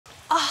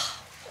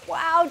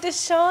Wow,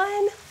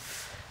 Deshawn.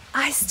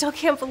 I still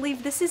can't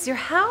believe this is your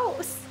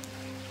house.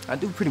 I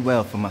do pretty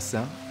well for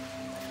myself.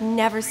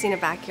 Never seen a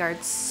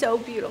backyard so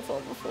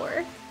beautiful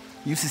before.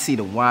 Used to see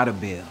the water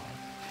bill.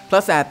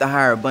 Plus, I had to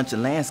hire a bunch of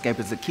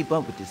landscapers to keep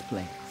up with this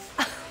place.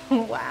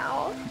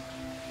 Wow.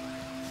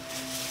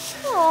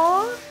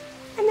 Aw,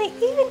 and they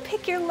even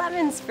pick your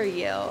lemons for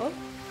you.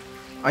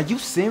 Are you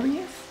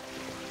serious?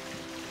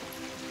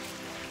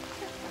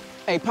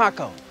 Hey,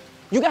 Paco,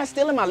 you guys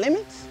stealing my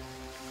lemons?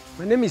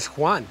 My name is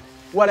Juan.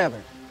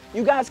 Whatever.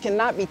 You guys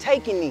cannot be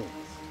taking these.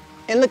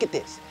 And look at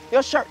this.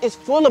 Your shirt is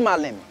full of my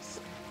lemons.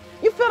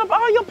 You filled up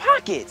all your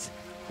pockets.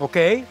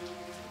 Okay.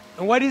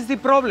 And what is the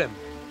problem?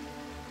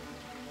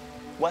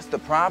 What's the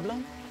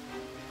problem?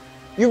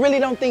 You really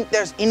don't think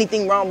there's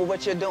anything wrong with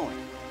what you're doing?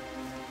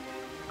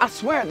 I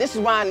swear, this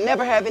is why I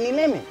never have any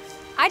lemons.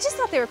 I just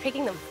thought they were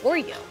picking them for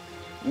you.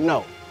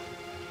 No.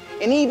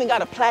 And he even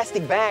got a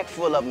plastic bag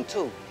full of them,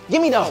 too.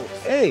 Give me those.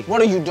 Hey.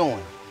 What are you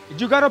doing? If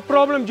you got a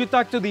problem, you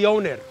talk to the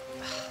owner.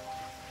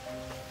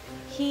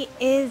 He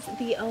is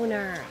the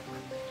owner.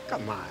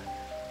 Come on.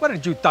 What are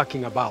you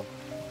talking about?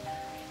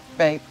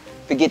 Babe,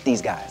 forget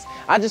these guys.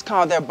 I just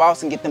call their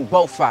boss and get them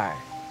both fired.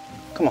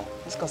 Come on,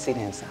 let's go see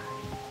the inside.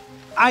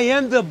 I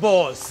am the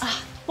boss.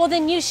 Well,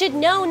 then you should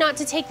know not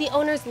to take the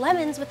owner's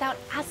lemons without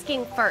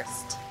asking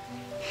first.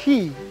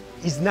 He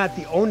is not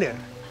the owner.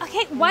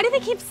 Okay, why do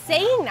they keep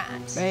saying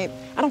that? Babe,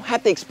 I don't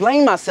have to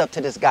explain myself to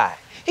this guy.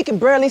 He can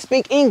barely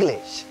speak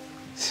English.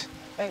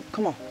 Babe,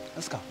 come on,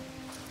 let's go.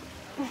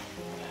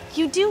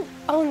 You do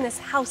own this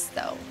house,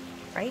 though,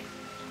 right?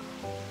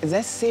 Is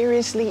that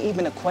seriously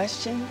even a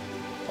question?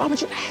 Why would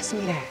you ask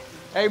me that?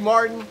 Hey,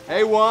 Martin.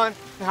 Hey, Juan.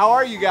 How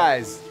are you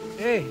guys?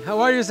 Hey, how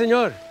are you,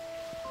 senor?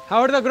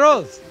 How are the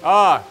girls?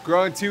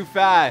 Growing too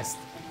fast.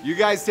 You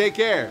guys take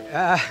care.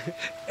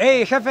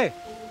 Hey, jefe.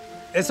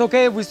 It's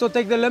okay if we still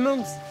take the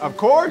lemons? Of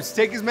course.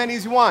 Take as many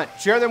as you want.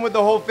 Share them with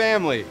the whole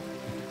family.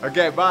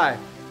 Okay, bye.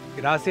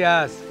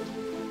 Gracias.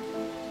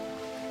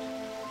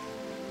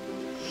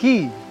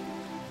 He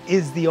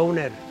is the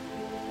owner.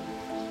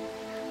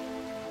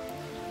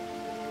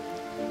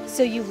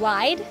 So you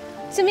lied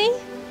to me?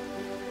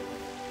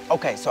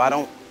 Okay, so I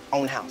don't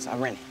own a house, I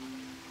rent it.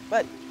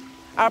 But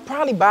I'll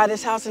probably buy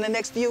this house in the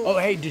next few. Oh,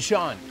 hey,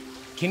 Deshawn,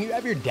 can you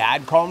have your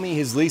dad call me?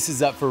 His lease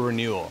is up for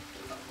renewal.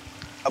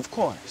 Of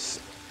course.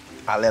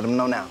 I'll let him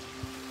know now.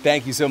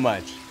 Thank you so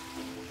much.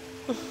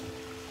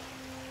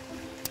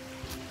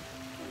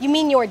 You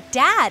mean your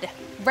dad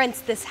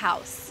rents this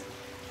house?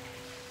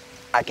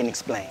 I can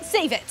explain.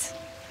 Save it.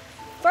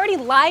 You've already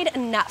lied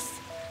enough.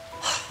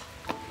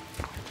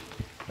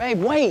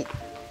 Babe, wait.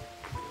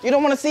 You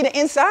don't want to see the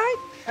inside?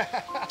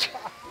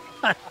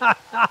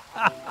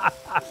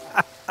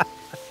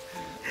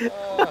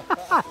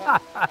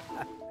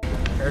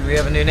 Heard we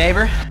have a new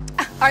neighbor?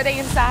 Are they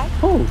inside?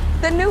 Who?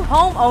 The new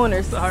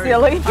homeowners,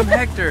 silly. I'm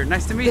Hector.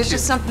 Nice to meet There's you.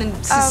 just something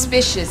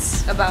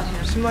suspicious about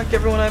him. Seemed like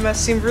everyone I met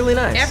seemed really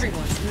nice.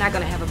 Everyone's not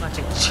gonna have a bunch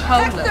of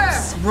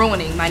cholos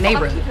ruining my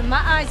neighborhood. I'm keeping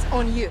my eyes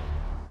on you.